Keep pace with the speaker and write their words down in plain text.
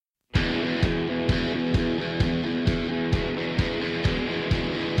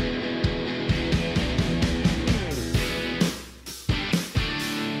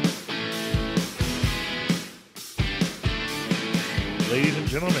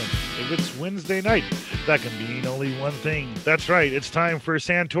gentlemen, if it's Wednesday night, that can mean only one thing. That's right, it's time for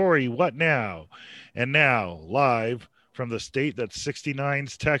Santori. What now? And now, live from the state that's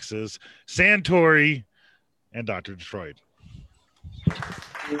 69's Texas, Santori and Dr. Detroit.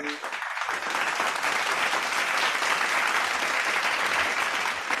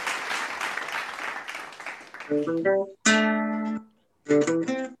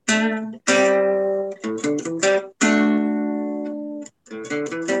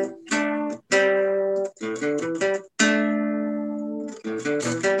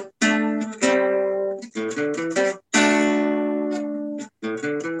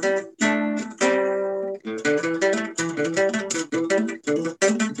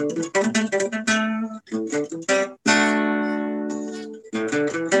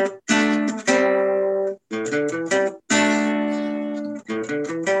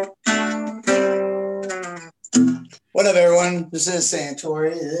 What up, everyone? This is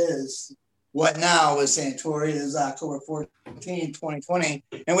Santori. It is What Now with Santori. It is October 14, 2020.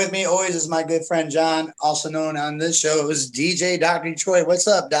 And with me always is my good friend John, also known on this show as DJ Dr. Detroit. What's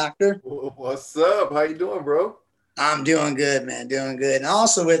up, Doctor? What's up? How you doing, bro? I'm doing good, man. Doing good. And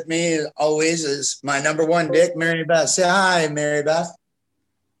also with me always is my number one dick, Mary Beth. Say hi, Mary Beth.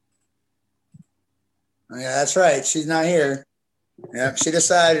 Yeah, that's right. She's not here. Yep, she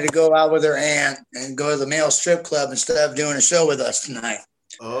decided to go out with her aunt and go to the male strip club instead of doing a show with us tonight.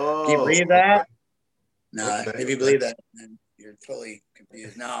 Oh, Can you believe that? okay. No, Okay. if you believe that, then you're totally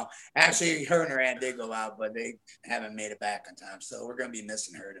confused. No, actually, her and her aunt did go out, but they haven't made it back on time. So we're going to be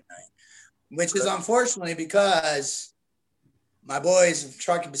missing her tonight, which is unfortunately because my boys of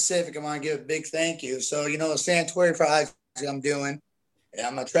Truckee Pacific, I want to give a big thank you. So, the Santori project I'm doing,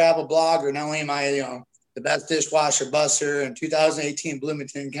 I'm a travel blogger. Not only am I, the best dishwasher buster in 2018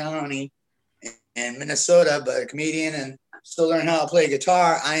 Bloomington County and Minnesota, but a comedian and still learn how to play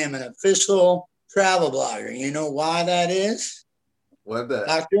guitar. I am an official travel blogger. You know why that is, What's that?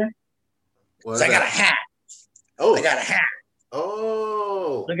 Doctor? What's I got a that? hat. Oh, I got a hat.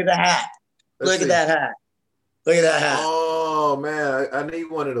 Oh, Look at the hat. let's Look see. at that hat. Look at that hat. Oh man, I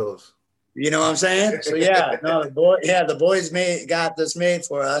need one of those. You know what I'm saying? So yeah, no, the boys got this made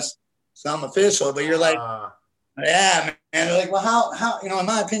for us. So I'm official, but you're like, yeah, man. They're like, well, how, in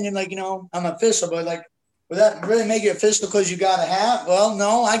my opinion, like, I'm official, but like, would that really make you official because you got a hat? Well,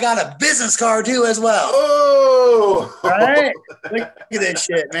 no, I got a business card too as well. Oh, All right. Look at this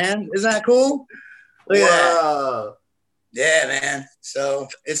shit, man. Isn't that cool? Look at that. Wow. Yeah, man. So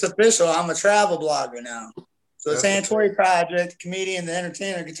it's official. I'm a travel blogger now. So the That's Santori Project, comedian, the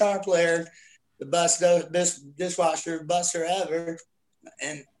entertainer, guitar player, the best dishwasher buster ever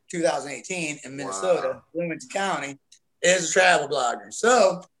in 2018 in Minnesota, Wow. Bloomington County, is a travel blogger.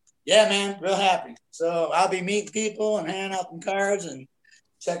 So yeah, man, real happy. So I'll be meeting people and handing out some cards and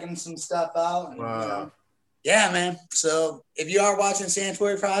checking some stuff out. And, Wow. yeah, man. So if you are watching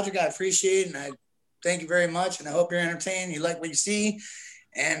Santori Project, I appreciate it. And I thank you very much. And I hope you're entertained. You like what you see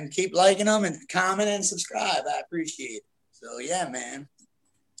and keep liking them and comment and subscribe. I appreciate it. So yeah, man.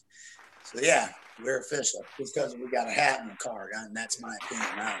 So yeah, we're official just because we got a hat and a card. And that's my opinion.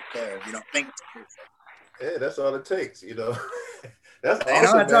 I don't care if you don't think it's official. Hey, that's all it takes, That's You know,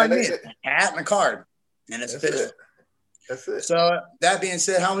 awesome, that's all I man. need. A hat and a card. And it's That's official. it. That's it. So that being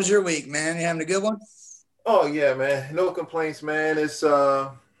said, how was your week, man? You having a good one? Oh yeah, man. No complaints, man. It's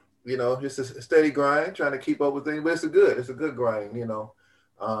just a steady grind, trying to keep up with things, but it's a good grind,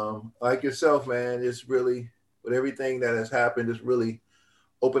 Like yourself, man, it's really with everything that has happened, it's really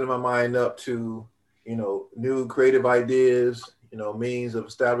opening my mind up to, new creative ideas, means of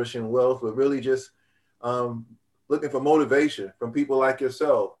establishing wealth, but really just looking for motivation from people like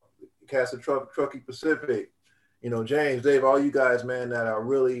yourself, Cast of Truckee Pacific, James, Dave, all you guys, man, that are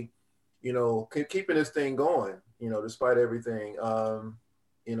really, keeping this thing going, despite everything.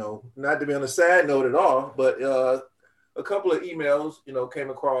 Not to be on a sad note at all, but a couple of emails, came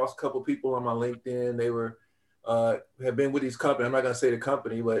across a couple of people on my LinkedIn. They were have been with these companies. I'm not going to say the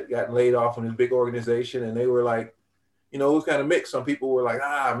company, but got laid off from this big organization. And they were like, it was kind of mixed. Some people were like,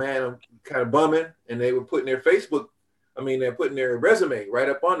 man, I'm kind of bumming. And they were putting their they're putting their resume right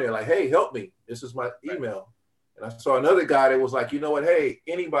up on there like, hey, help me. This is my email. And I saw another guy that was like, you know what? Hey,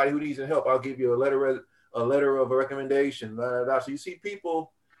 anybody who needs help, I'll give you a letter of recommendation. Blah, blah, blah. So you see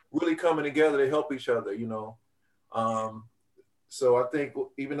people really coming together to help each other, So I think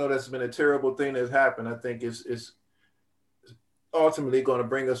even though that's been a terrible thing that's happened, I think it's ultimately going to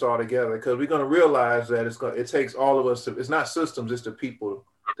bring us all together because we're going to realize that it takes all of us it's not systems, it's the people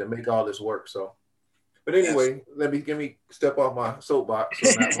that make all this work. So, but But anyway, give me step off my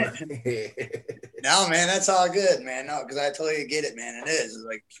soapbox on that one. No, man, that's all good, man. No, because I totally get it, man. It is. It's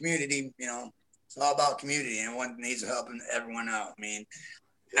like community, it's all about community, and one needs helping everyone out.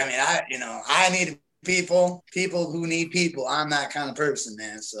 I need people who need people. I'm that kind of person,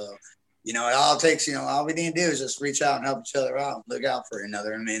 man. So, it all takes, all we need to do is just reach out and help each other out, look out for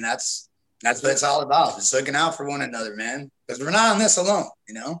another. That's what it's all about. It's looking out for one another, man, because we're not in this alone,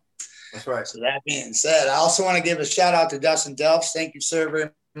 That's right. So that being said, I also want to give a shout out to Dustin Delphs. Thank you, sir, very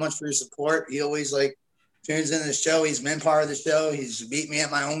much for your support. He always tunes in the show. He's been part of the show. He's beat me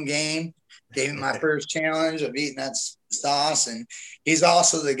at my own game. Gave me my first challenge of eating that sauce. And he's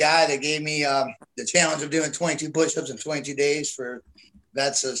also the guy that gave me the challenge of doing 22 push-ups in 22 days for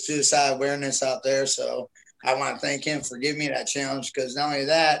vets of suicide awareness out there. So I want to thank him for giving me that challenge, because not only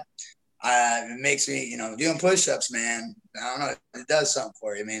that, it makes me, doing push-ups, man. I don't know. It does something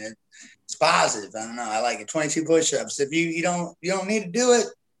for you. It's positive. I don't know. I like it. 22 push-ups. If you don't need to do it,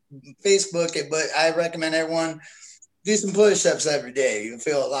 Facebook it, but I recommend everyone do some push-ups every day. You'll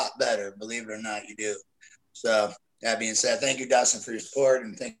feel a lot better. Believe it or not, you do. So that being said, thank you, Dustin, for your support,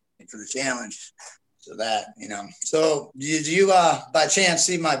 and thank you for the challenge. So that, So did you by chance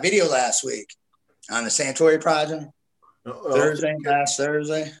see my video last week on the Santori project? Last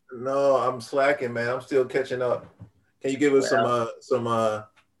Thursday? No, I'm slacking, man. I'm still catching up. Can you give us some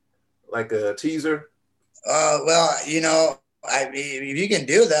like a teaser? If you can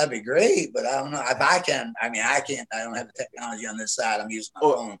do that, that'd be great. But I don't know if I can. I can't. I don't have the technology on this side. I'm using my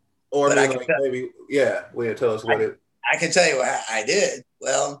phone. Or maybe, tell us what it. I can tell you what I did.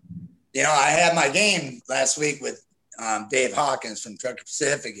 Well, I had my game last week with Dave Hawkins from Trucker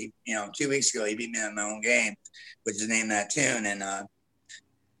Pacific. He, 2 weeks ago, he beat me in my own game, which is named that tune. And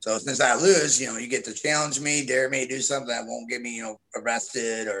so since I lose, you get to challenge me, dare me to do something that won't get me,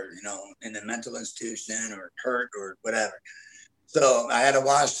 arrested or, in the mental institution or hurt or whatever. So I had to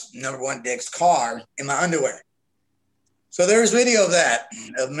wash number one Dick's car in my underwear. So there's video of that,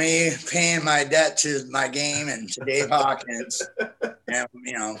 of me paying my debt to my game and to Dave Hawkins. And,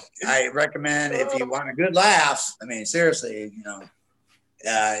 I recommend, if you want a good laugh, seriously,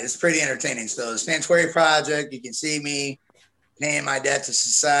 it's pretty entertaining. So the Santori Project, you can see me paying my debt to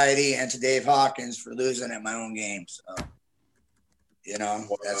society and to Dave Hawkins for losing at my own game. So,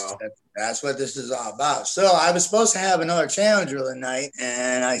 that's what this is all about. So I was supposed to have another challenge the night,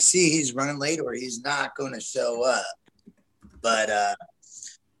 and I see he's running late or he's not going to show up. But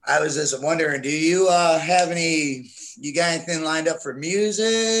I was just wondering, do you have you got anything lined up for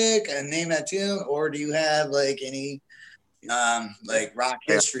music and name that tune, or do you have any rock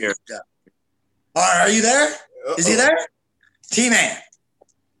history stuff? Are you there? Uh-oh. Is he there? T-Man.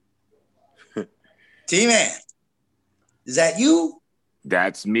 T-Man. Is that you?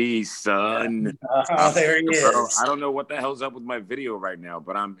 That's me, son. There he is. Bro, I don't know what the hell's up with my video right now,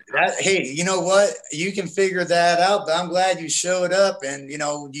 but hey, you know what? You can figure that out, but I'm glad you showed up, and,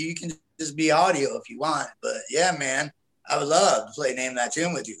 you can just be audio if you want. But, yeah, man, I would love to play Name That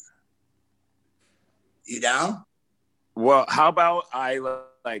Tune with you. You down? Well, how about I,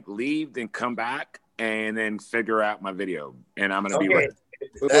 leave and come back and then figure out my video, and I'm going to be ready.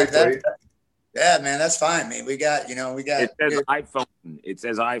 Yeah, man, that's fine, man. We got. It says iPhone. It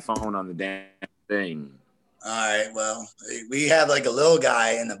says iPhone on the damn thing. All right. Well, we have a little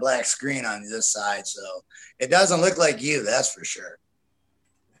guy in the black screen on this side, so it doesn't look like you. That's for sure.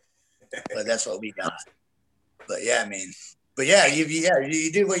 But that's what we got. But yeah,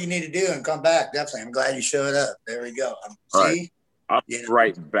 you do what you need to do and come back. Definitely. I'm glad you showed up. There we go. All right. I'll be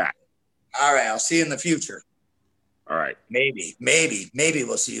right back. All right. I'll see you in the future. All right. Maybe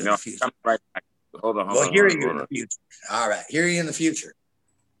we'll see you in the future. Right back. Hold on. We'll hear you in the future. All right. Hear you in the future.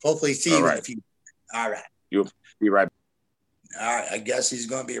 Hopefully see you in the future. All right. You'll be right back. All right. I guess he's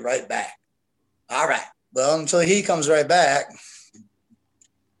going to be right back. All right. Well, until he comes right back.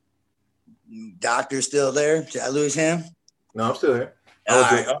 Doctor's still there? Did I lose him? No, I'm still here.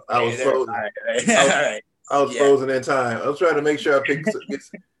 I was frozen. All right. I was frozen in time. I was trying to make sure I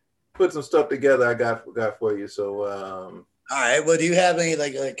put some stuff together I got for you. So all right. Well, do you have any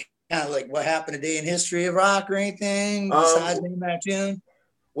kind of what happened today in history of rock or anything besides Name That Tune?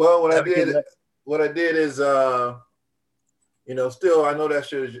 Well, what I did is still I know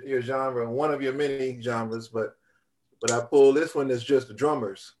that's your genre, one of your many genres, but I pulled this one that's just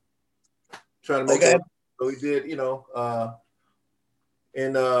drummers. Trying to make it. So we did, in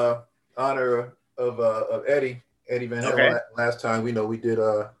honor of Eddie Van Halen. Last time we did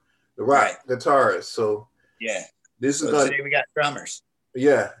the rock guitarist. So yeah, this is today we got drummers.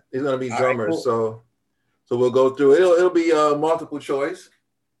 Yeah, it's gonna be drummers. Right, cool. So we'll go through it. It'll be multiple choice.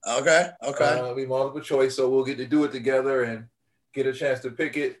 Okay. It'll be multiple choice, so we'll get to do it together and get a chance to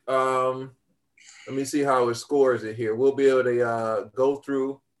pick it. Let me see how it scores it here. We'll be able to go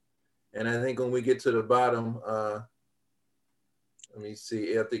through, and I think when we get to the bottom, let me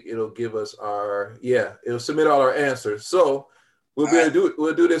see. I think it'll give us it'll submit all our answers. So we'll be able to do it.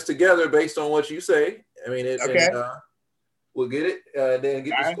 We'll do this together based on what you say. I mean, we'll get it, then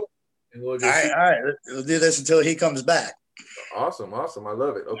get the score. And we'll just all right. We'll do this until he comes back. Awesome. I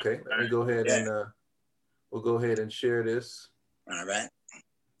love it. Okay, let me go ahead and we'll go ahead and share this. All right.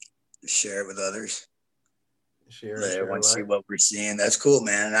 Share it with others. Share Let everyone see what we're seeing. That's cool,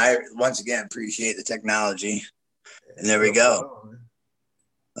 man. And I once again appreciate the technology. And there we go.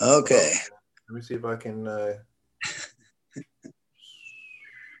 Okay. Let me see if I can. All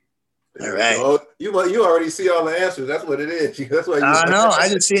right. Oh, you already see all the answers. That's what it is. That's why. I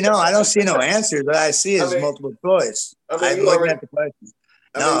don't see no answers. What I see is multiple choice. I'm looking at the question.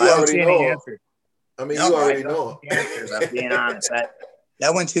 I don't see any answers. You already know the answers. I'm being honest.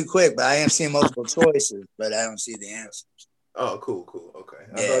 That went too quick, but I am seeing multiple choices, but I don't see the answers. Oh, cool. Okay.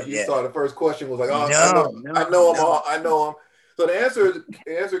 I thought you saw the first question was like, I know them. So the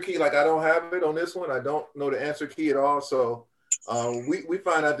answer key, like I don't have it on this one. I don't know the answer key at all. So we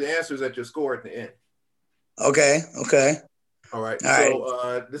find out the answers at your score at the end. Okay. All right.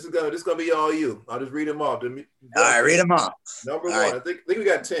 This is gonna be all you. I'll just read them off. All right, read them off. Number one, I think we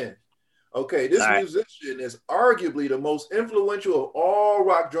got 10. Okay, this musician is arguably the most influential of all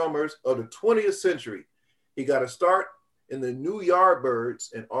rock drummers of the 20th century. He got a start in the New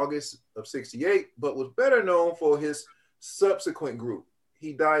Yardbirds in August of '68, but was better known for his subsequent group.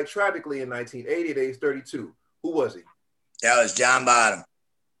 He died tragically in 1980 at age 32. Who was he? That was John Bottom.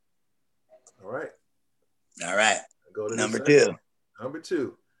 All right. Go to number two. Number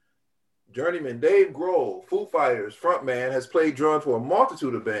two. Journeyman Dave Grohl, Foo Fighters frontman, has played drums for a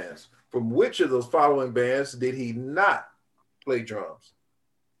multitude of bands. From which of those following bands did he not play drums?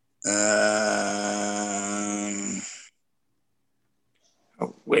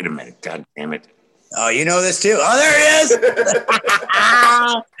 Oh, wait a minute. God damn it. Oh, you know this too. Oh, there he is.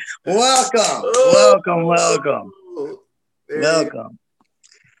 Welcome.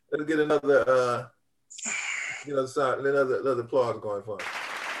 Let's get another another applause going for him.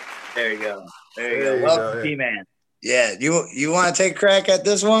 There you go. Welcome, T-Man. Yeah, you want to take a crack at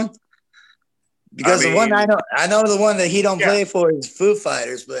this one? Because the one I know the one that he don't play for is Foo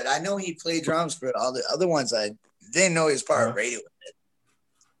Fighters, but I know he played drums for all the other ones. I didn't know he was part of Radiohead.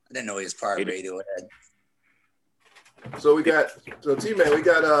 So T-Man, we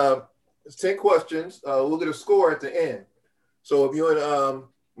got 10 questions. We'll get a score at the end. So if you and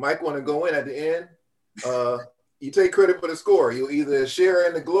Mike want to go in at the end, you take credit for the score. You either share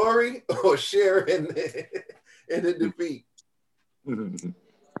in the glory or share in the defeat.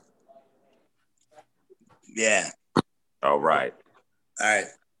 Yeah. All right.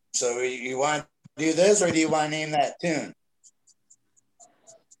 So you want to do this, or do you want to name that tune?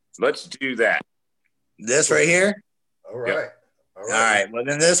 Let's do that. This right here? All right. All right. Well,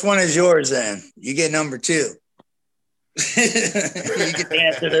 then this one is yours then. You get number 2. You get to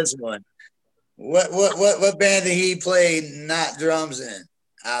answer this one. What band did he play not drums in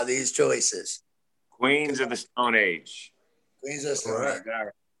out of these choices? Queens of the Stone Age. Queens of the Stone Age. All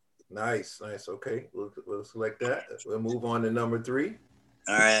right. Nice. Okay. We'll select that. We'll move on to number 3.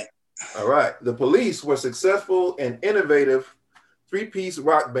 All right. The Police were successful and innovative 3-piece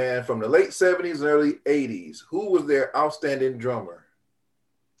rock band from the late 70s and early 80s. Who was their outstanding drummer?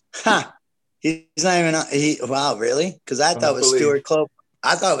 He's not even. Wow, really? Because I thought it was Stuart Copeland.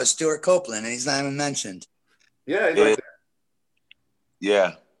 I thought it was Stuart Copeland, and he's not even mentioned. Yeah, he's right there.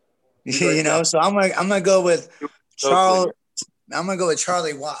 Yeah. You know, so I'm gonna go with Charles. I'm gonna go with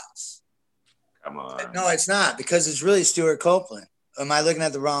Charlie Watts. Come on. No, it's not, because it's really Stuart Copeland. Am I looking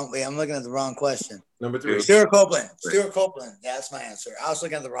at the wrong way? I'm looking at the wrong question. Number 3. Stuart Copeland. Stuart Copeland. Yeah, that's my answer. I was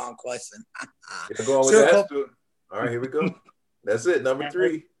looking at the wrong question. Stuart Copeland. All right, here we go. That's it. Number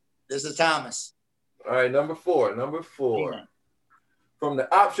 3. This is Thomas. All right, number 4. From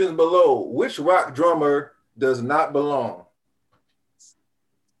the options below, which rock drummer does not belong?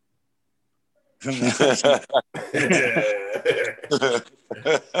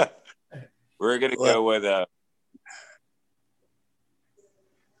 We're gonna go with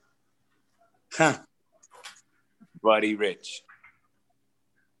Buddy Rich.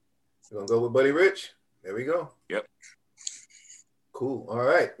 You gonna go with Buddy Rich? There we go. Yep. Cool. All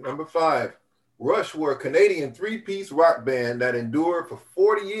right. Number 5. Rush were a Canadian 3-piece rock band that endured for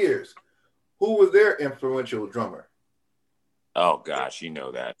 40 years. Who was their influential drummer? Oh gosh, you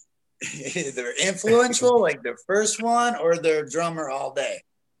know that. They're influential, like their first one, or their drummer all day?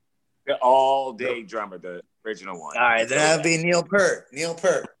 The all-day drummer, the original one. All right, then that'll be Neil Peart. Neil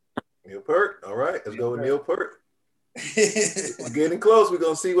Peart. Neil Peart. All right, let's go with Neil Peart. We're getting close. We're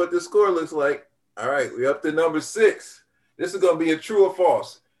going to see what this score looks like. All right, we're up to number 6. This is going to be a true or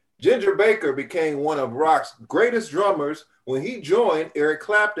false. Ginger Baker became one of rock's greatest drummers when he joined Eric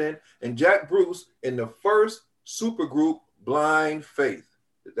Clapton and Jack Bruce in the first supergroup Blind Faith.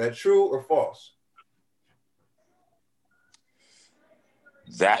 Is that true or false?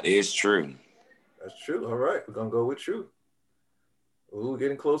 That is true. That's true. All right, we're going to go with true. Ooh,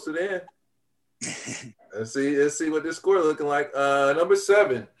 getting close to the end. Let's see what this score looking like. Number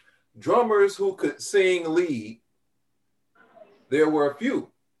 7, drummers who could sing lead. There were a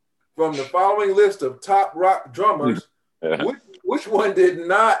few. From the following list of top rock drummers, which one did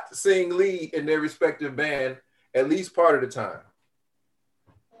not sing lead in their respective band at least part of the time?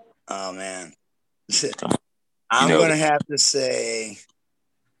 Oh man, I'm gonna have to say,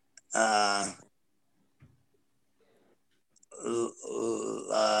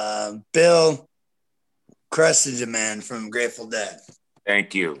 Bill Crescent from Grateful Dead.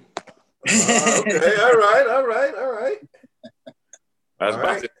 Thank you. Okay, all right. I was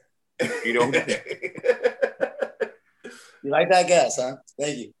about to. You know. You like that guess, huh?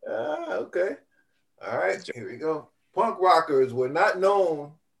 Thank you. Okay. All right, here we go. Punk rockers were not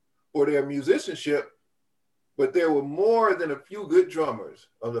known for their musicianship, but there were more than a few good drummers.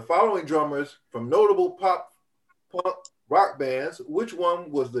 Of the following drummers from notable pop punk rock bands, which one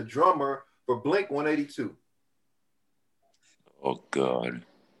was the drummer for Blink-182? Oh God.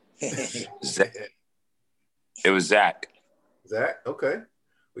 Zach. It was Zach. Zach, okay.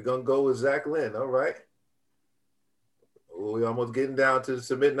 We're going to go with Zach Lynn, all right. We're almost getting down to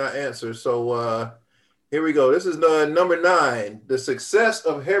submitting our answers. So here we go. This is number 9. The success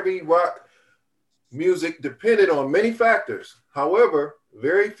of heavy rock music depended on many factors. However,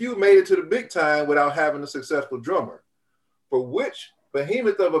 very few made it to the big time without having a successful drummer. For which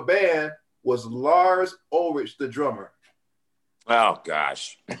behemoth of a band was Lars Ulrich the drummer? Oh,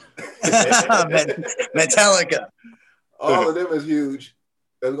 gosh. Metallica. All of them is huge.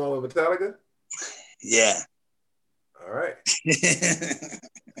 Are we going with Metallica? Yeah. All right.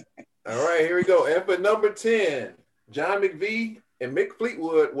 All right, here we go. And for number 10, John McVie and Mick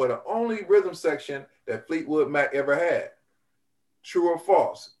Fleetwood were the only rhythm section that Fleetwood Mac ever had. True or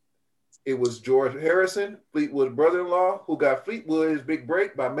false? It was George Harrison, Fleetwood's brother-in-law, who got Fleetwood his big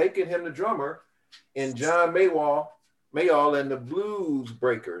break by making him the drummer in John Mayall and the Blues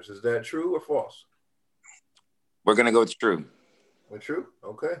Breakers. Is that true or false? We're going to go with true. With true?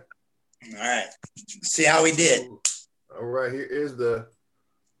 Okay. All right. See how we did. All right, here is the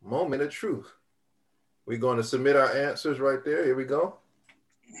moment of truth. We're going to submit our answers right there. Here we go.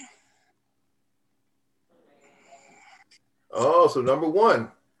 Oh, so number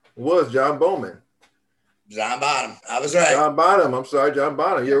 1 was John Bonham. John Bonham. I was right. John Bonham. I'm sorry, John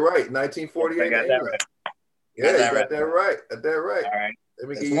Bonham. You're right. 1948. I got that right. Yeah, you got that right. Got that right. All right. Let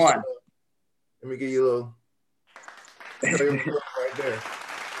me That's give you one. Let me give you a little right there.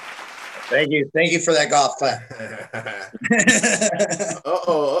 Thank you for that golf clap.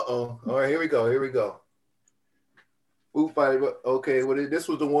 Uh-oh. All right, here we go. Foo Fighters. Okay, well, this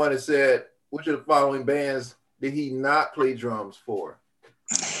was the one that said, which of the following bands did he not play drums for?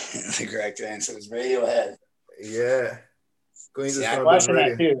 The correct answer is Radiohead. Yeah. Queens of I'm watching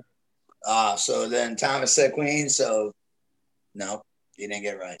that too. So then Thomas said Queen, so no, you didn't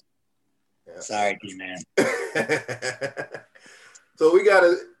get it right. Yeah. Sorry, D-Man. So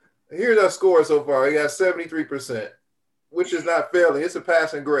here's our score so far. We got 73%, which is not failing. It's a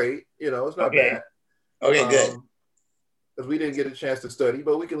passing grade. It's not bad. Okay, good. Because we didn't get a chance to study,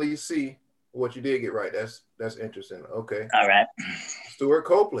 but we can at least see what you did get right. That's interesting. Okay. All right. Stuart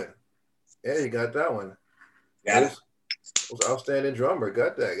Copeland. Yeah, you got that one. Got it. Was outstanding drummer.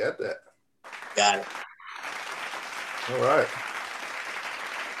 Got that. Got it. All right.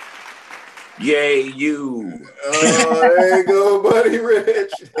 Yay, you. Oh, there you go, Buddy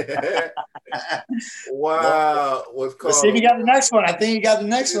Rich. Wow. What's called? Let's see if you got the next one. I think you got the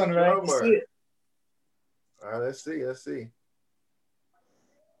next one, right? Let's see it. All right, let's see.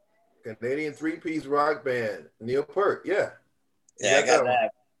 Canadian 3-piece rock band, Neil Peart. Yeah. Yeah, I got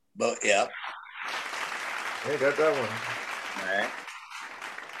that. But yeah. Yeah, got that one. All right.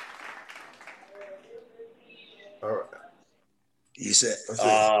 All right. You said,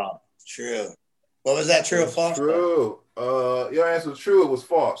 true. What was that, true or false? True. Your answer was true. It was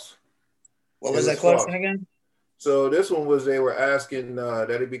false. What was that question again? So this one was, they were asking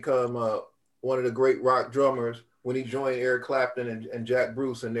that he become one of the great rock drummers when he joined Eric Clapton and Jack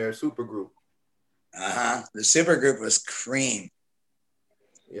Bruce in their supergroup. The supergroup was Cream.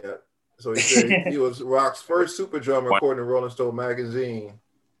 Yeah. So he said he was rock's first super drummer, according to Rolling Stone magazine.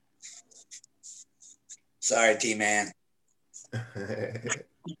 Sorry, T-Man.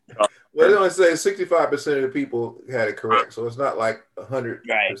 Well, they only say 65% of the people had it correct, so it's not like 100%.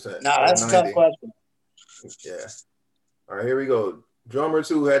 Right. No, that's a tough question. Yeah. All right, here we go. Drummers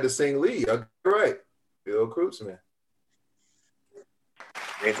who had to sing lead. I got it right. Bill Kreutzmann.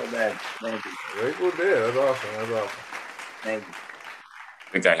 Grateful Dead. Thank you. Grateful Dead. That's awesome. That's awesome. Thank you.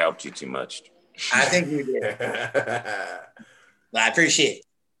 I think I helped you too much. I think you did. I appreciate it.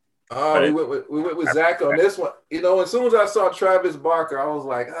 Oh, we went with Zach on this one. You know, as soon as I saw Travis Barker, I was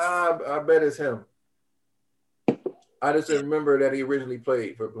like, I bet it's him. I just didn't remember that he originally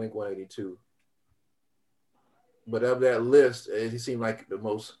played for Blink-182. But of that list, he seemed like the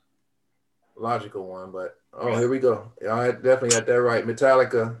most logical one. But here we go. I definitely got that right.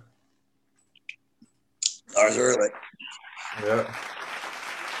 Metallica. Lars Ulrich. Yeah.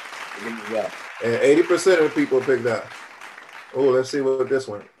 Yeah. And 80% of the people picked that. Oh, let's see what this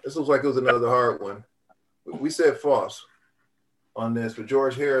one. This looks like it was another hard one. We said false on this, but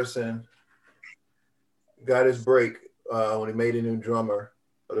George Harrison got his break when he made a new drummer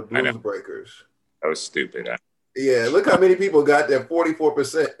of the Blues Breakers. That was stupid. Yeah, look how many people got that,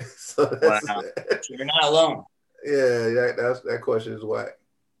 44%. So that's, wow. You're not alone. Yeah, that question is whack.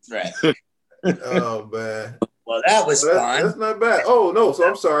 Right. Oh, man. Well, that was fun. That's not bad. Oh, no, so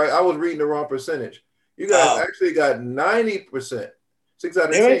I'm sorry. I was reading the wrong percentage. You guys actually got 90%. 6 out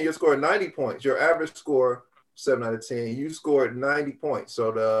of 10, you scored 90 points. Your average score, 7 out of 10. You scored 90 points.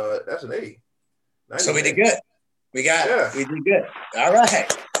 So that's an 80. So we did good. We did good. All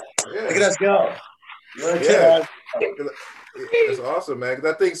right. Yeah. Look at us go. Yeah. That's awesome, man.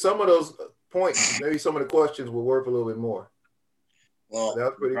 Because I think some of those points, maybe some of the questions will work a little bit more. Well,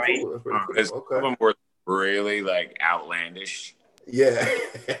 that's pretty cool. That's pretty cool. Some of them were really like outlandish. Yeah.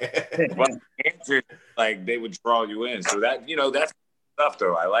 But answers, like, they would draw you in. So that, that's stuff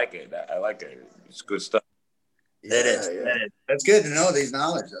though. I like it. It's good stuff. It is. That's good to know these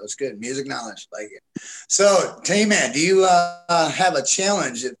knowledge. That was good. Music knowledge. Like it. So, T-Man, do you have a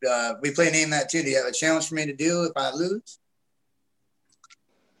challenge? If we play Name That too, do you have a challenge for me to do if I lose?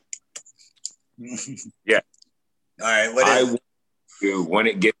 Yeah. All right. What is it? You, when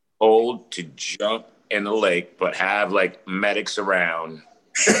it gets cold, to jump in the lake, but have like medics around.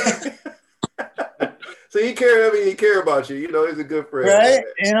 So he care about you. He's a good friend. Right?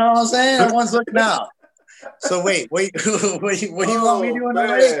 You know what I'm saying? Everyone's looking out. So wait. What do you want me to do in the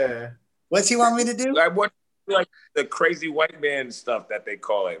lake? What's he want me to do? I want like the crazy white man stuff that they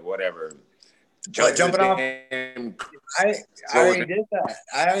call it, whatever. Jumping off? I already did that.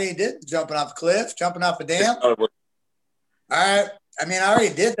 I already did jumping off a cliff, jumping off a dam. All right. I mean, I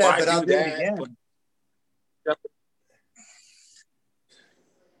already did that, but I'll do it again.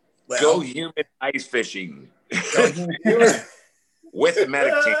 Well, go human ice fishing with the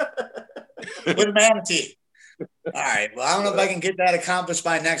medic team. With the manatee. All right. Well, I don't know if I can get that accomplished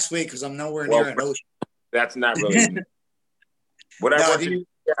by next week because I'm nowhere near an ocean. That's not really. What I want you.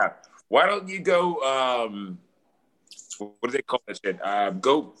 Yeah. Why don't you go? What do they call that shit?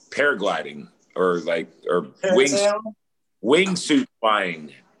 Go paragliding or wingsuit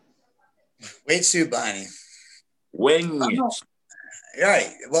flying. Wingsuit binding. Wing. All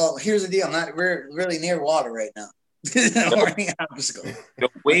right. Well, here's the deal. We're really near water right now. The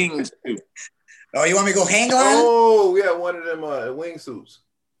wingsuit. Oh, you want me to go hang gliding? Oh, yeah, one of them wingsuits.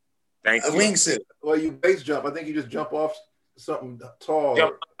 Thank you. A wingsuit. Well, you base jump. I think you just jump off something tall.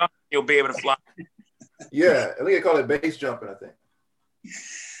 Jump up, you'll be able to fly. Yeah, I think they call it base jumping, I think.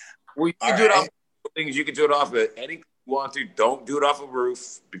 Well, you can do it off things. You can do it off of anything you want to. Don't do it off a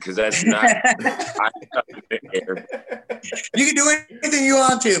roof because that's not. You can do anything you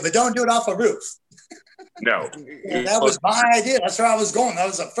want to, but don't do it off a roof. No. Yeah, that was my idea. That's where I was going. That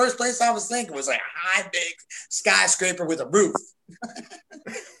was the first place I was thinking was like a high, big skyscraper with a roof.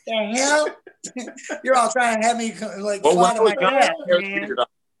 The hell? You're all trying to have me like fly to my dad.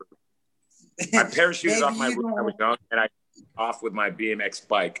 I parachuted off my roof when I was young, and I off with my BMX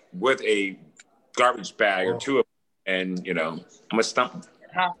bike with a garbage bag or two of them, and I'm a stump.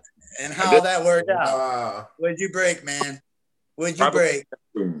 And how that worked out? What'd you break, man? What'd you break?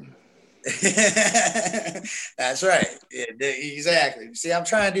 That's right. Yeah, exactly. See, I'm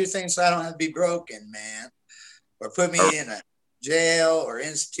trying to do things so I don't have to be broken, man, or put me in a jail or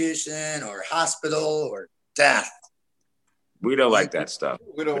institution or hospital or death. We don't like that stuff.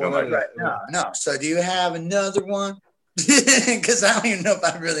 We don't like that. No. So do you have another one? Because I don't even know if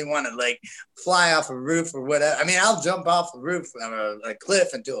I really want to like fly off a roof or whatever. I mean, I'll jump off a roof on a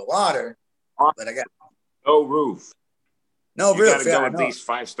cliff into a water, but I got no roof. No you roof. Gotta go at least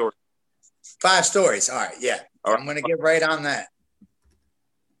 5 stories. 5 stories. All right. Yeah. All I'm going to get right on that.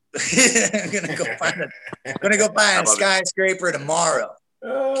 I'm going to go find a skyscraper tomorrow.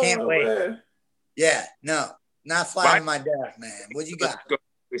 Can't wait. Man. Yeah. No, not flying my death, man. What you got? Let's go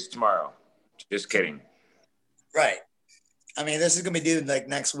this tomorrow. Just kidding. Right. I mean, this is going to be due like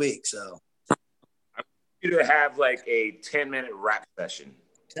next week. So I want you to have like a 10-minute rap session.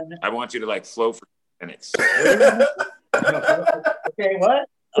 10 minutes? I want you to like flow for 10 minutes. Okay. What?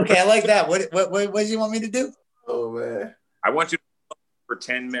 Okay. I like that. What do you want me to do? Oh, man. I want you to flow for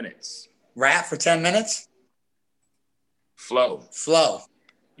 10 minutes. Rap for 10 minutes? Flow.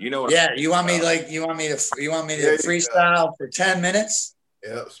 You know what? Yeah. You want me to freestyle for 10 minutes?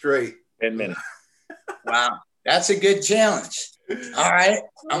 Yep, straight. 10 minutes. Wow. That's a good challenge. All right.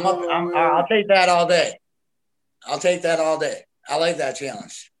 I'll take that all day. I like that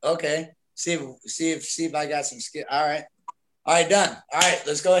challenge. Okay. See if I got some skill. All right, done. All right,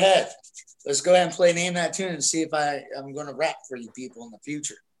 let's go ahead. Let's go ahead and play Name That Tune and see if I'm going to rap for you people in the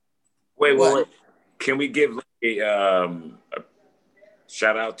future. Wait. Can we give a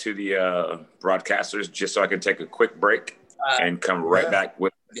shout out to the broadcasters just so I can take a quick break and come right back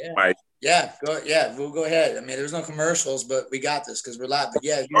with my. Yeah, we'll go ahead. I mean, there's no commercials, but we got this because we're live. But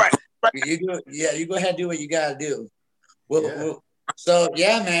yeah, you go ahead and do what you got to do. So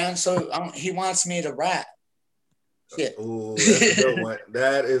yeah, man. So he wants me to rap. Shit. Ooh, that's a good one.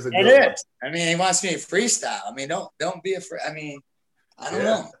 That is a good one. I mean, he wants me to freestyle. I mean, don't be afraid. I mean, I don't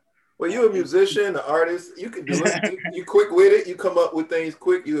know. Well, you're a musician, an artist. You can do it. You quick with it. You come up with things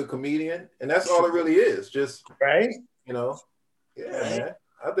quick. You're a comedian, and that's all it really is. Just right. Yeah, man.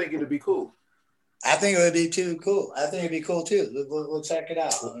 I think it'd be cool. I think it would be too cool. I think it'd be cool too. We'll check it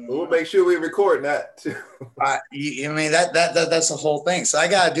out. We'll make sure we record that too. I mean that's the whole thing. So I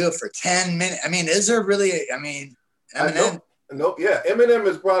gotta do it for 10 minutes. I mean, is there really? I mean, Eminem. Nope. Yeah, Eminem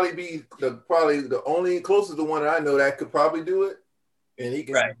is probably the only closest to one that I know that could probably do it, and he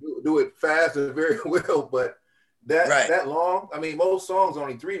can do it fast and very well. But that long. I mean, most songs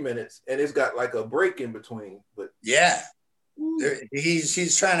only 3 minutes, and it's got like a break in between. But yeah.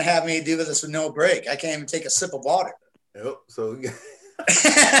 He's trying to have me do this with no break. I can't even take a sip of water. Yep. So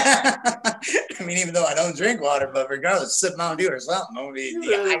I mean, even though I don't drink water, but regardless, sip Mountain Dew or something. I'll be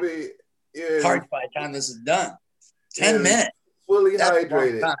hard by the time this is done. 10 minutes. Fully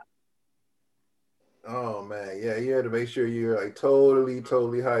hydrated. Oh man, yeah, you have to make sure you're like totally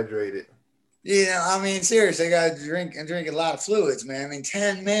hydrated. Yeah, I mean, seriously, I gotta drink a lot of fluids, man. I mean,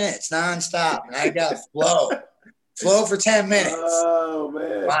 10 minutes nonstop, and I gotta flow. Flow for 10 minutes. Oh,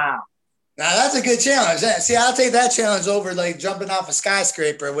 man. Wow. Now, that's a good challenge. See, I'll take that challenge over like jumping off a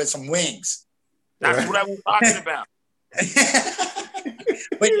skyscraper with some wings. That's what I was talking about.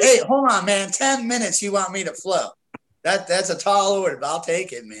 But, hey, hold on, man. 10 minutes you want me to flow. That's a tall order, but I'll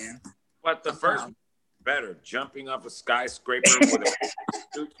take it, man. But the first one better. Jumping off a skyscraper with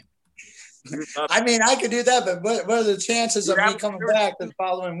a... I mean, I could do that, but what are the chances of me coming back the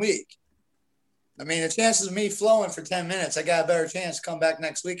following week? I mean, the chances of me flowing for 10 minutes, I got a better chance to come back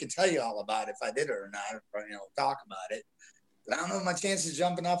next week and tell you all about it if I did it or not, or, talk about it. But I don't know my chances of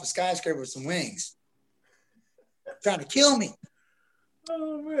jumping off a skyscraper with some wings. Trying to kill me.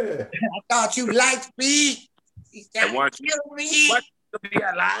 Oh, man. I thought you liked me. I want you to be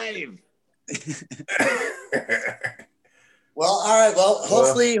alive. Well, all right. Well,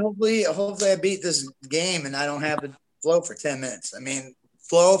 hopefully I beat this game and I don't have to flow for 10 minutes. I mean,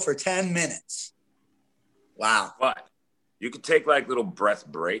 flow for 10 minutes. Wow. But you could take like little breath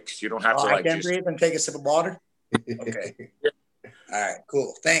breaks. You don't have to like I can breathe and take a sip of water. Okay. All right,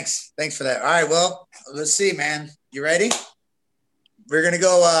 cool. Thanks for that. All right, well, let's see, man. You ready? You're gonna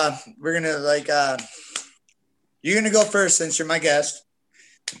go first since you're my guest.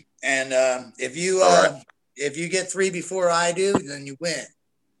 And if you get 3 before I do, then you win.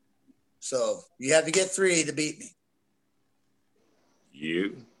 So you have to get 3 to beat me.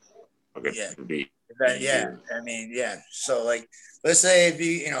 You? Okay. Yeah. Beat. Yeah, I mean, yeah. So, like, let's say if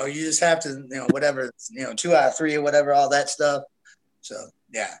you just have to, whatever, 2 out of 3 or whatever, all that stuff. So,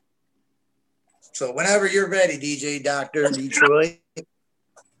 yeah. So, whenever you're ready, DJ Dr. Detroit,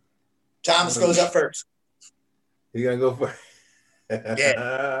 Thomas goes up first. You gonna go first?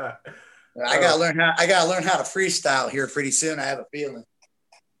 Yeah. I gotta learn how to freestyle here pretty soon. I have a feeling.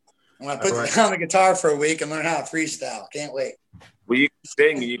 I'm gonna put down the guitar for a week and learn how to freestyle. Can't wait. Well, you can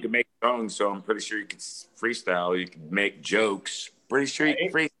sing and you can make songs, so I'm pretty sure you can freestyle. You can make jokes. Pretty sure you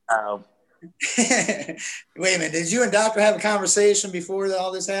can freestyle. Wait a minute. Did you and Doctor have a conversation before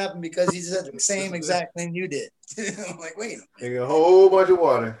all this happened? Because he said the same exact thing you did. I'm like, wait a minute. Take a whole bunch of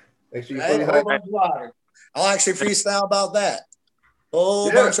water. Make sure you a whole bunch of water. I'll actually freestyle about that.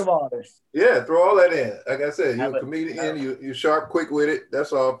 Whole bunch of water. Yeah, throw all that in. Like I said, you're a comedian. You're sharp, quick with it.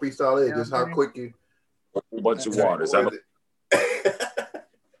 That's all freestyle is. Just how quick you. A whole bunch of water.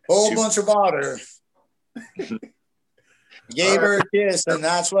 Whole bunch of water. Gave her a kiss, and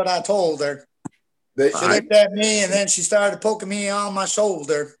that's what I told her. She looked at me, and then she started poking me on my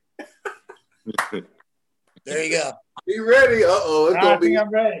shoulder. There you go. You ready? I think I'm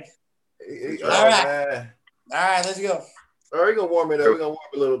ready. All right. Man. All right, let's go. All right, we're gonna warm it up. We're gonna warm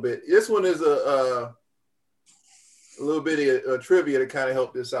it a little bit. This one is a little bit of trivia to kind of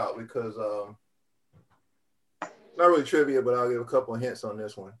help this out because not really trivia, but I'll give a couple of hints on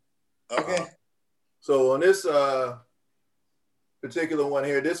this one. Okay. So on this particular one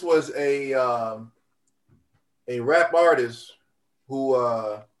here, this was a rap artist who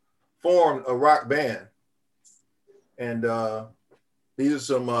formed a rock band, and these are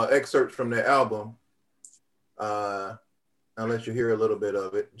some excerpts from their album. I'll let you hear a little bit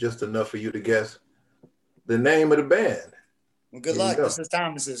of it, just enough for you to guess the name of the band. Well, good luck. This is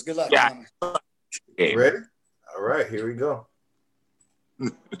Thomas's. Good luck, Thomas. Ready? All right, here we go.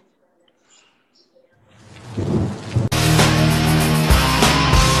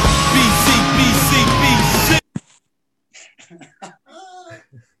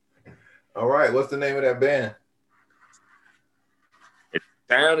 All right, what's the name of that band? It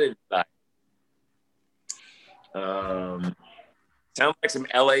sounded like some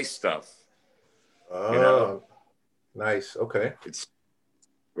LA stuff. Oh, nice. Okay.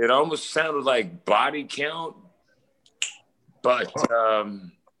 It almost sounded like Body Count, but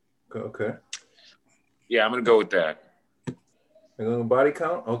okay. Yeah, I'm gonna go with that. You're going to Body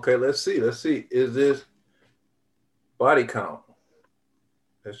Count? Okay, let's see. Is this Body Count?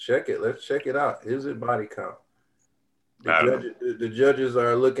 Let's check it out. Is it Body Count? The judges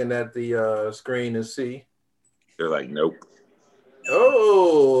are looking at the screen to see. They're like, nope.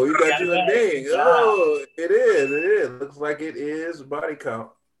 Oh, you got your ding. Oh, it is. Looks like it is Body Count.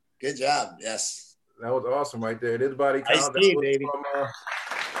 Good job. Yes. That was awesome right there. It is Body Count. Nice team, baby.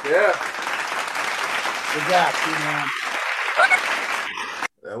 Yeah. Good job, man.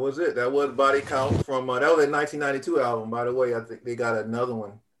 That was it. That was Body Count from that was a 1992 album, by the way. I think they got another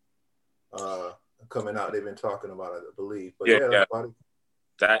one coming out. They've been talking about it, I believe. But yeah.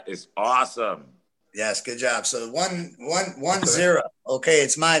 That is awesome. Yes, good job. So 1-0. Okay,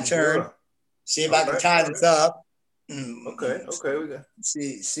 it's my turn. See if I can tie this up. Okay, we got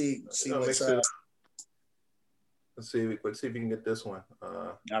see what's up. Let's see if we can get this one.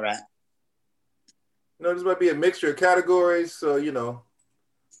 All right. This might be a mixture of categories, so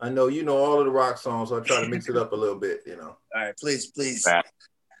I know you know all of the rock songs, so I try to mix it up a little bit, All right, please. So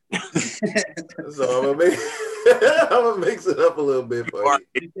I'm gonna mix it up a little bit for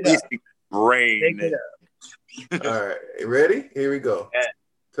you. Brain. All right, you ready? Here we go. Yeah.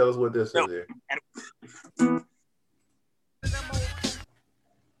 Tell us what this is here.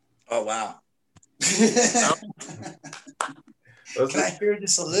 Oh wow. Can I hear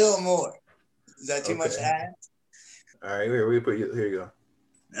just a little more? Is that too much to add? All right, here you go.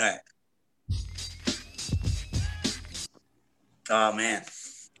 All right. Oh man,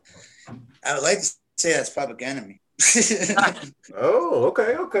 I would like to say that's Public Enemy. Oh,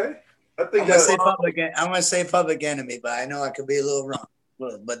 okay. I think I'm gonna say Public Enemy, but I know I could be a little wrong.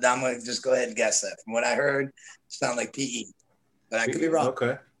 But I'm gonna just go ahead and guess that. From what I heard, it sounded like PE, but I could be wrong.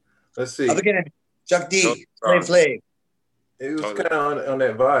 Okay, let's see. Public Enemy, Chuck D, Flav. It was kind of on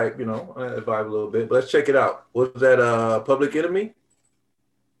that vibe, on that vibe a little bit. But let's check it out. Was that Public Enemy?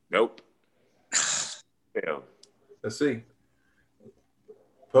 Nope. Yeah. Let's see.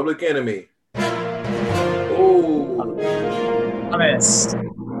 Public Enemy. Oh. Thomas.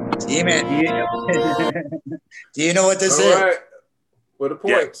 D-Man, do you know what this is? All right. What the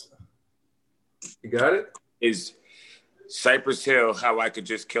points? Yeah. You got it? Is Cypress Hill How I Could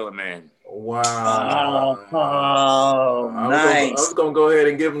Just Kill a Man. Wow. Nice. I was gonna go ahead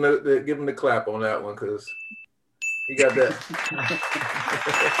and give him the clap on that one because he got that.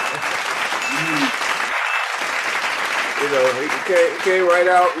 He came right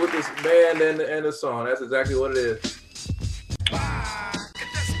out with this band and the song. That's exactly what it is.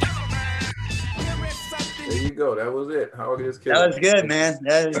 There you go. That was it. How I Could Just Kill. That was good, man.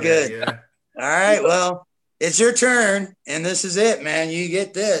 That was good. Yeah. All right. Well, it's your turn, and this is it, man. You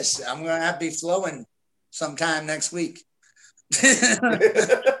get this. I'm gonna have to be flowing sometime next week.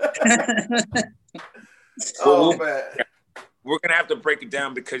 Oh man. We're gonna have to break it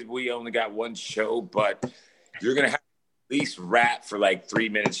down because we only got one show, but you're gonna have to at least rap for like 3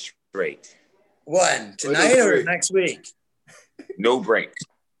 minutes straight. When? Tonight or next week? No breaks.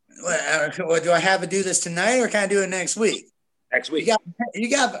 Well, do I have to do this tonight or can I do it next week? Next week. You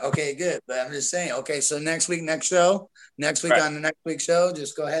got okay, good. But I'm just saying, okay, so next week, next show, next week on the next week show,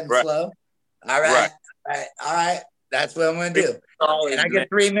 just go ahead and flow. All right. All right. That's what I'm gonna do. And I get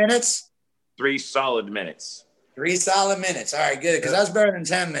 3 minutes. 3 solid minutes. 3 solid minutes. All right, good. Because that's better than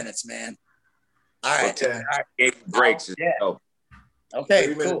 10 minutes, man. All right. Okay. All right. 8 breaks. Okay,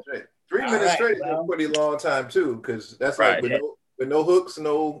 3 cool. minutes straight. 3 minutes straight is a pretty long time too, because that's like with no hooks,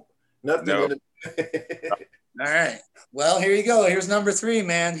 no nothing. No. All right. Well, here you go. Here's number 3,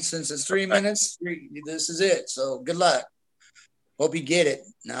 man. Since it's 3 minutes, this is it. So good luck. Hope you get it.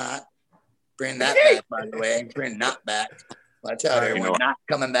 Not bring that back, by the way. Bring not back. Watch out, everyone. Not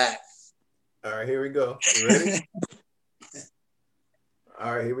coming back. All right, here we go. You ready?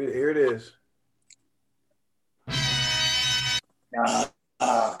 All right, here it is.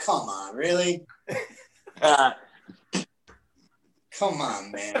 Come on, really? Come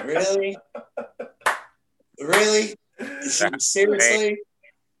on, man. Really? Really? Seriously?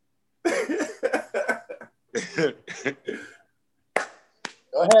 Go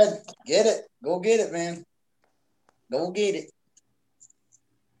ahead. Get it. Go get it, man. Go get it.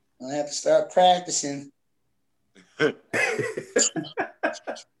 I'll have to start practicing.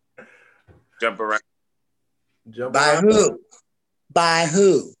 Jump around. By who? By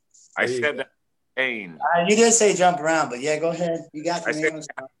who? I said that Pain. You did say jump around, but yeah, go ahead. You got the name.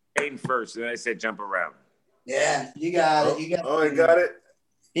 Pain first, and then I said jump around. Yeah, you got it. You got you got it?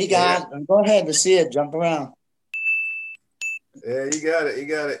 He got it. Go ahead to see it. Jump around. Yeah, you got it. You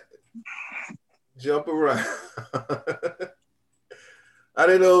got it. Jump around. I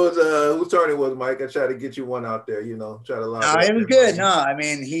didn't know it was whose turn it was, Mike. I tried to get you one out there, try to line. No, it was good. No, I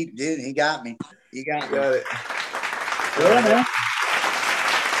mean he did. He got me. He got me. Got it. Yeah, man.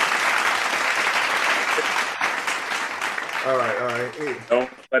 All right. Hey. Don't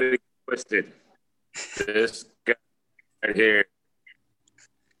let it get twisted. This guy right here.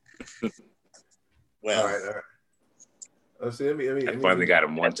 Well, all right. Let's see. I finally got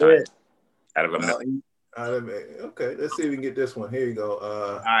him one time out of a million. Okay, let's see if we can get this one. Here you go.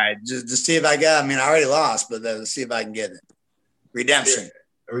 All right, just see if I got. I mean, I already lost, but let's see if I can get it. Redemption.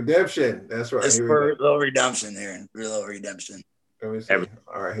 Yeah. Redemption. That's right. Just for a little redemption here. A little redemption. Let me see.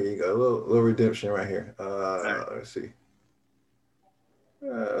 All right, here you go. A little redemption right here. Let's see.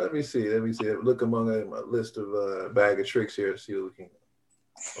 Let me see. Look among my list of bag of tricks here. See what we can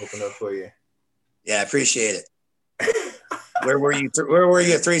open up for you. Yeah, I appreciate it. Where were you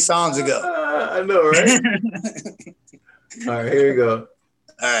 3 songs ago? I know, right? All right, here you go.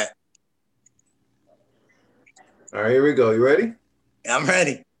 All right, here we go. You ready? I'm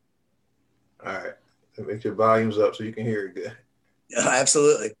ready. All right. Make your volumes up so you can hear it good. Yeah,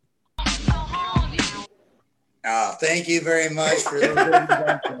 absolutely. Oh, thank you very much for the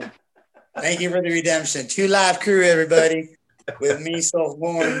redemption. Thank you for the redemption. 2 Live Crew, everybody. With Me So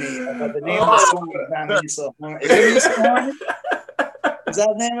Horny. But the name of the song is not Me So Horny. Is it Me So Horny? Is that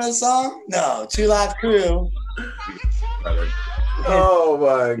the name of the song? No, 2 Live Crew. Oh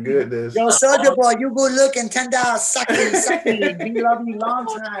my goodness. Yo, Soldier Boy, you good looking, $10, sucky. We love you long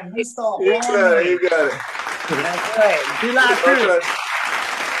time. Me So Horny. You got it. That's right. 2 Live Crew.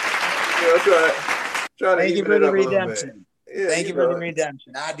 That's right. Thank you for the redemption. Thank you for the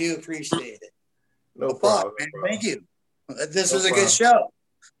redemption. I do appreciate it. No problem. Man. Thank you. This was a good show.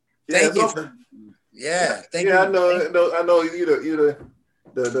 Thank you. Thank you. I know you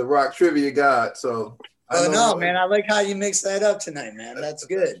the rock trivia god. So. Man, I like how you mixed that up tonight, man. That's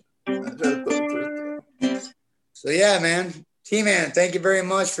good. So yeah, man. T-Man, thank you very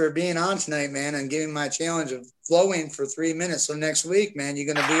much for being on tonight, man, and giving my challenge of flowing for 3 minutes. So next week, man,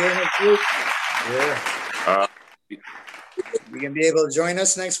 you're gonna be here next week. Yeah. You can be able to join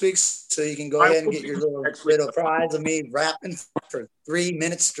us next week, so you can go ahead and get your little prize of me rapping for 3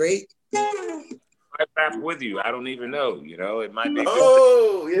 minutes straight. I rap with you. I don't even know. It might be.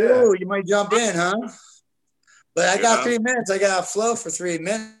 Oh, yeah. Ooh, you might jump in, huh? But I got 3 minutes. I got to flow for 3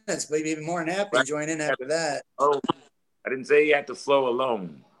 minutes, but even more than happy to join in after that. Oh, I didn't say you had to flow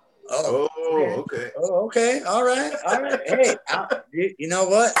alone. Oh, okay. Oh, okay. All right. Hey, you know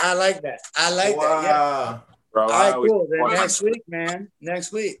what? I like that. I like that. Yeah. Bro, all right, cool. Then next week, man.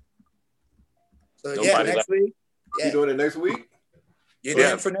 Next week. So next week. Yeah. You doing it next week? You're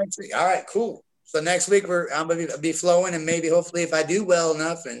doing it for next week. All right, cool. So next week I'm gonna be flowing, and maybe hopefully if I do well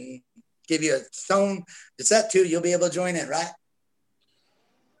enough and give you a song to set to, you'll be able to join it, right?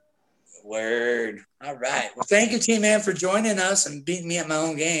 Word. All right. Well, thank you, T-Man, for joining us and beating me at my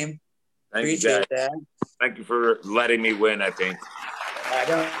own game. Appreciate that. Thank you for letting me win, I think. I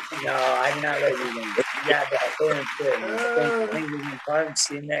did not let you win. You got that. Thank you.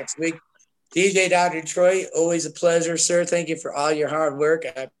 See you next week. DJ Dr. Detroit, always a pleasure, sir. Thank you for all your hard work.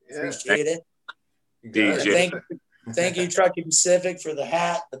 I appreciate it. DJ. Thank you, Truckee Pacific, for the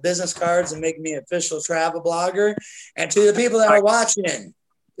hat, the business cards, and making me an official travel blogger. And to the people that are watching,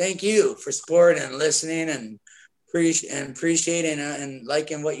 thank you for supporting and listening and appreciating and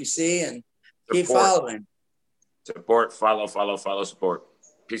liking what you see, and keep following. Support, follow, support.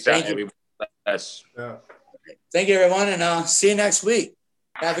 Peace out, everybody. Yeah. Thank you, everyone, and I'll see you next week.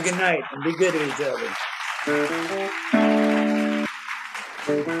 Have a good night and be good to each other.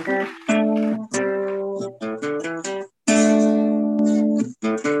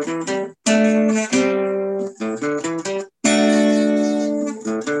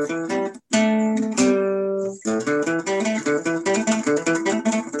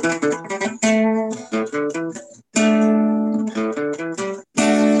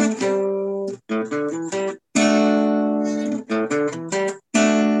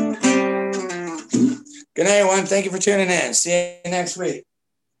 Good night, everyone. Thank you for tuning in. See you next week.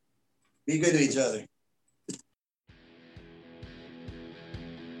 Be good to each other.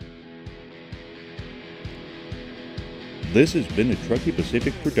 This has been a Truckee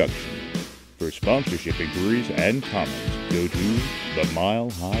Pacific production. For sponsorship inquiries and comments, go to the Mile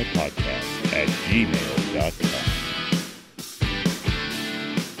High Podcast at gmail.com.